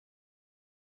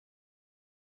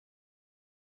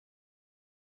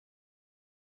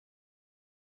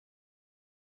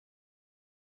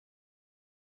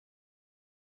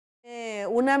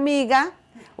Una amiga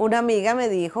me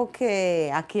dijo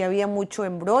que aquí había mucho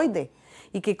embroide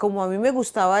y que como a mí me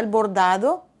gustaba el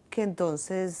bordado, que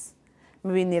entonces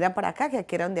me viniera para acá, que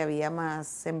aquí era donde había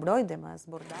más embroide, más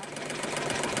bordado.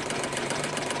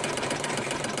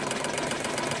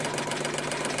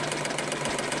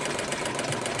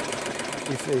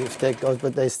 If they go,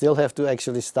 but they still have to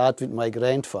actually start with my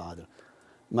grandfather.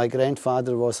 My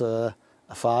grandfather was a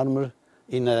farmer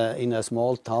in a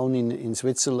small town in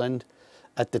Switzerland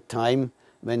at the time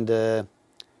when the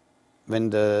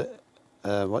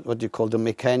what you call the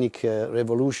mechanic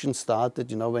revolution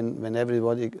started. You know, when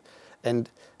everybody, and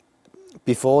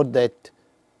before that,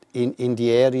 in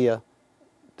the area,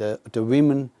 the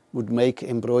women would make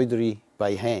embroidery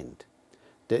by hand.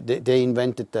 They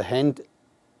invented the hand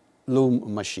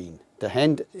loom machine, the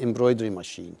hand embroidery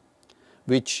machine,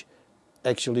 which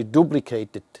actually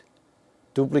duplicated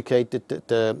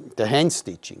the hand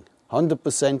stitching,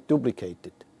 100%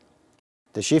 duplicated.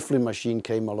 The Schiffli machine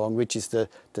came along, which is the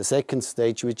second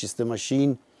stage, which is the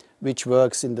machine which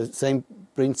works in the same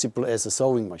principle as a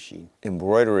sewing machine.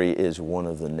 Embroidery is one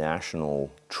of the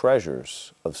national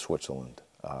treasures of Switzerland.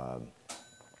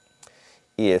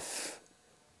 If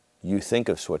you think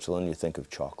of Switzerland, you think of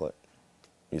chocolate,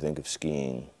 you think of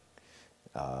skiing,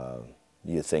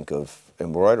 you think of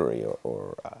embroidery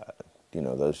or you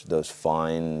know, those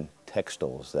fine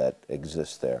textiles that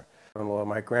exist there. Well,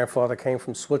 my grandfather came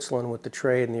from Switzerland with the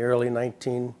trade in the early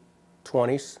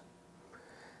 1920s,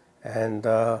 and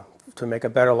to make a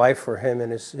better life for him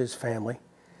and his family.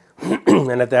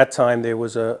 And at that time there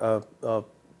was a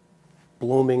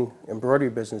blooming embroidery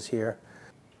business here.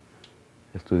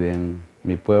 Estudié en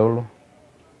mi pueblo,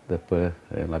 después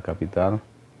en la capital,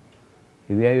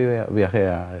 y de ahí viajé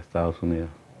a Estados Unidos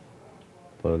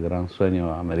por el gran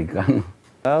sueño americano.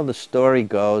 Well, the story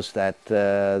goes that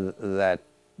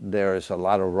there is a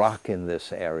lot of rock in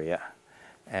this area,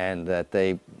 and that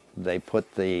they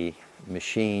put the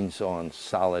machines on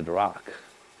solid rock,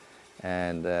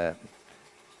 and to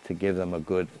give them a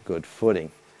good footing.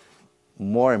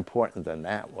 More important than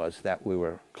that was that we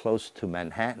were close to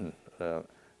Manhattan,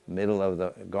 middle of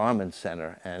the garment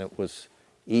center, and it was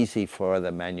easy for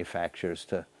the manufacturers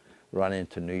to run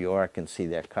into New York and see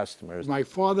their customers. My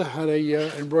father had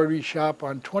a embroidery shop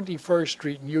on 21st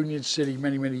Street in Union City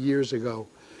many, many years ago.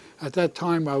 At that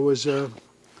time I was in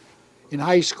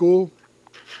high school,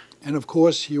 and of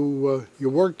course you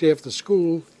worked after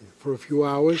school for a few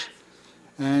hours,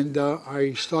 and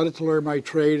I started to learn my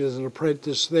trade as an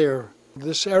apprentice there.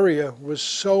 This area was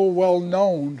so well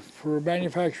known for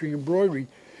manufacturing embroidery.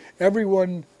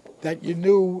 Everyone that you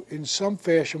knew in some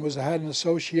fashion had an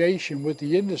association with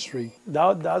the industry.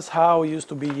 That's how it used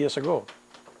to be years ago.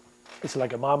 It's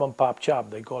like a mom and pop shop.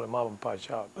 They call it mom and pop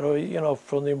shop. But you know,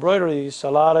 from the embroidery, it's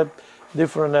a lot of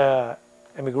different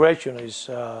immigration is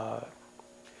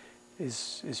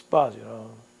passed, you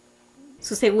know.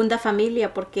 Su segunda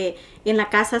familia, porque en la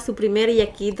casa su primera y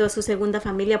aquí su segunda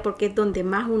familia, porque es donde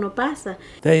más uno pasa.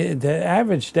 The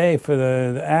average day for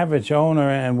the average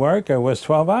owner and worker was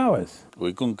 12 hours.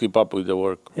 We couldn't keep up with the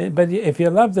work. But if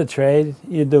you love the trade,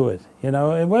 you do it. You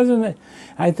know, it wasn't,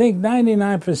 I think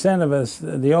 99% of us,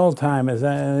 the old timers,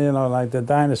 you know, like the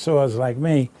dinosaurs like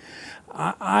me,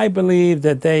 I believe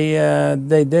that they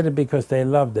did it because they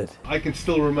loved it. I can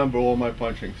still remember all my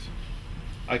punchings.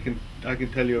 I can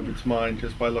tell you if it's mine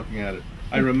just by looking at it.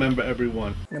 I remember every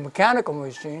one. In a mechanical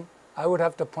machine, I would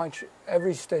have to punch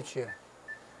every stitch here.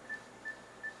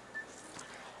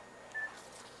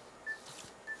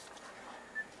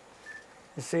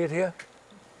 You see it here?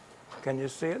 Can you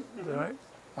see it? All right?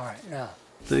 All right, now.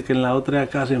 Entonces que en la otra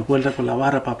acá se envuelta con la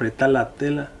barra para apretar la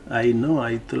tela. Ahí no,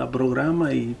 ahí tú la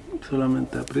programas y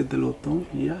solamente aprieta el botón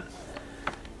y ya.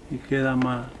 Y queda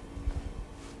más.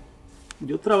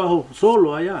 Yo trabajo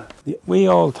solo allá. We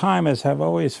old timers have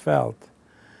always felt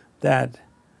that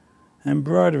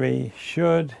embroidery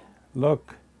should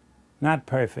look not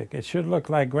perfect. It should look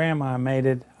like Grandma made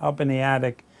it up in the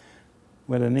attic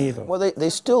with a needle. Well, they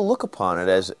still look upon it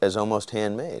as almost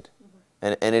handmade.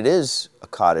 And it is a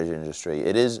cottage industry.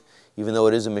 It is, even though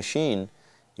it is a machine,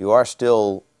 you are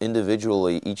still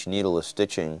individually, each needle is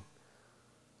stitching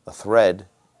a thread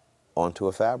onto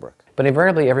a fabric. But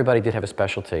invariably, everybody did have a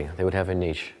specialty. They would have a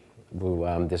niche.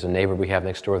 There's a neighbor we have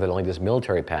next door that only does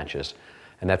military patches,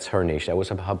 and that's her niche. That was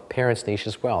her parents' niche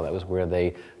as well. That was where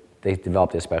they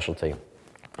developed their specialty.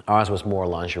 Ours was more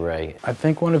lingerie. I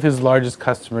think one of his largest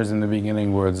customers in the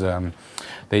beginning was,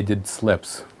 they did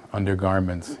slips.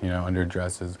 undergarments, you know,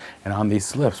 underdresses. And on these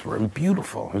slips were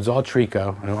beautiful. It was all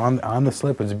tricot. And on the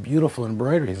slip was beautiful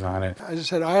embroideries on it. As I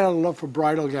said, I had a love for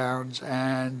bridal gowns,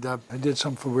 and I did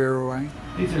some for Wear-Away.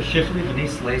 These are Schiffli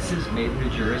Venice laces made in New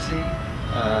Jersey.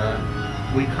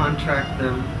 We contract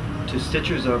them to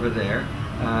stitchers over there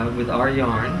with our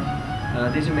yarn.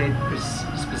 These are made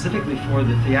specifically for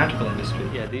the theatrical industry.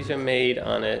 Yeah, these are made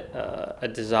on a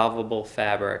dissolvable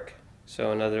fabric.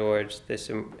 So in other words, this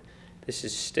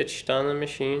is stitched on the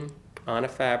machine, on a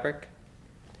fabric,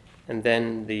 and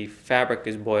then the fabric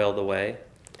is boiled away,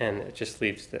 and it just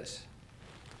leaves this.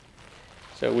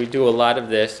 So we do a lot of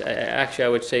this. Actually, I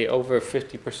would say over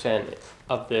 50%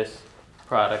 of this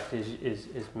product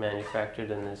is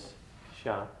manufactured in this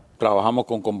shop. Trabajamos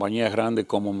con compañías grandes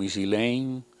como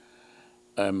Michelin,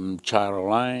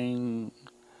 Caroline,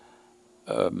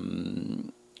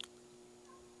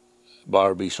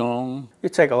 Barbizon. You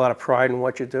take a lot of pride in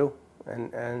what you do,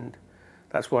 and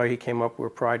that's why he came up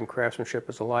with pride and craftsmanship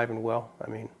is alive and well. I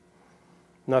mean,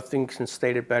 nothing can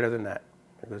state it better than that,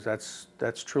 because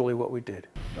that's truly what we did.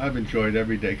 I've enjoyed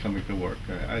every day coming to work.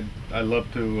 I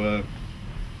love to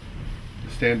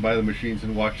stand by the machines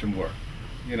and watch them work,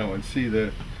 you know, and see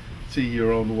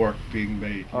your own work being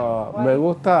made. Me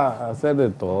gusta hacer de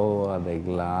todo,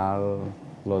 arreglar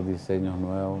los diseños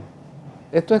nuevos.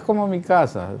 Esto es como mi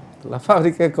casa. La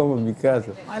fábrica es como mi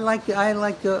casa. I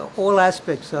like all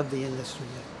aspects of the industry.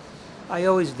 I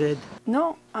always did.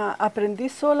 No, aprendí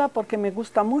sola porque me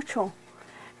gusta mucho.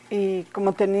 Y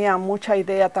como tenía mucha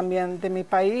idea también de mi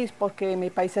país, porque en mi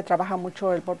país se trabaja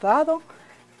mucho el bordado,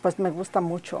 pues me gusta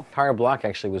mucho. Entire block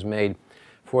actually was made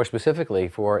specifically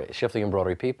for Schiffli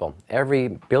Embroidery people. Every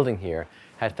building here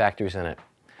had factories in it.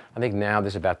 I think now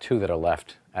there's about 2 that are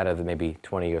left out of the maybe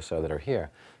 20 or so that are here.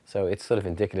 So it's sort of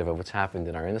indicative of what's happened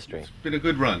in our industry. It's been a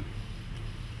good run,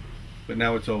 but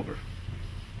now it's over.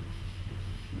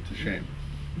 It's a shame.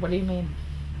 What do you mean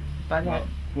by that?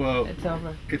 Well, it's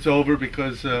over. It's over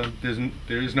because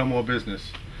there is no more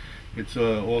business. It's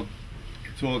all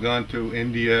gone to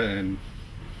India and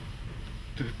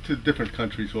to different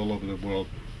countries all over the world.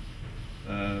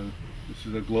 This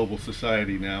is a global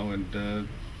society now, and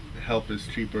help is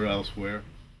cheaper elsewhere.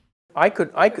 I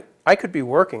could be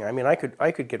working. I mean, I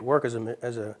could get work as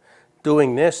a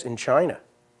doing this in China.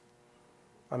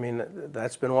 I mean,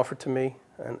 that's been offered to me,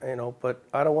 and you know, but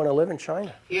I don't want to live in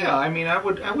China. Yeah, I mean, I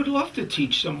would love to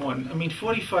teach someone. I mean,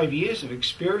 45 years of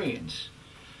experience,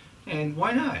 and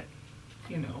why not?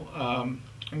 You know,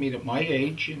 I mean, at my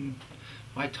age and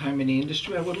my time in the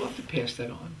industry, I would love to pass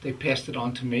that on. They passed it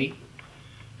on to me,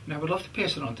 and I would love to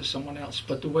pass it on to someone else.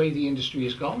 But the way the industry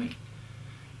is going,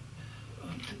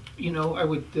 you know,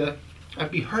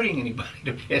 I'd be hurting anybody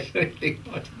to pass anything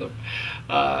on to them.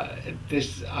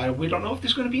 We don't know if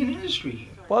there's going to be an industry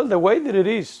here. Well, the way that it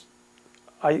is,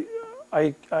 I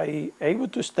able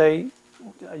to stay.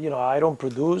 You know, I don't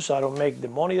produce. I don't make the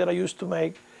money that I used to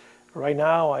make. Right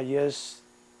now, I just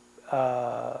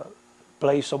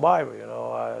play survivor. You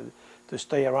know, to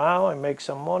stay around and make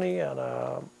some money and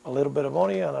a little bit of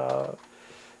money, and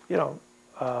you know,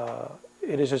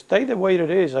 it is a stay the way it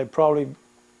is. I probably,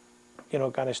 you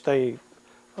know, kind of stay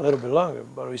a little bit longer.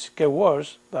 But if it gets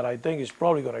worse, that I think it's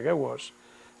probably going to get worse,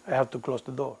 I have to close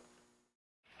the door.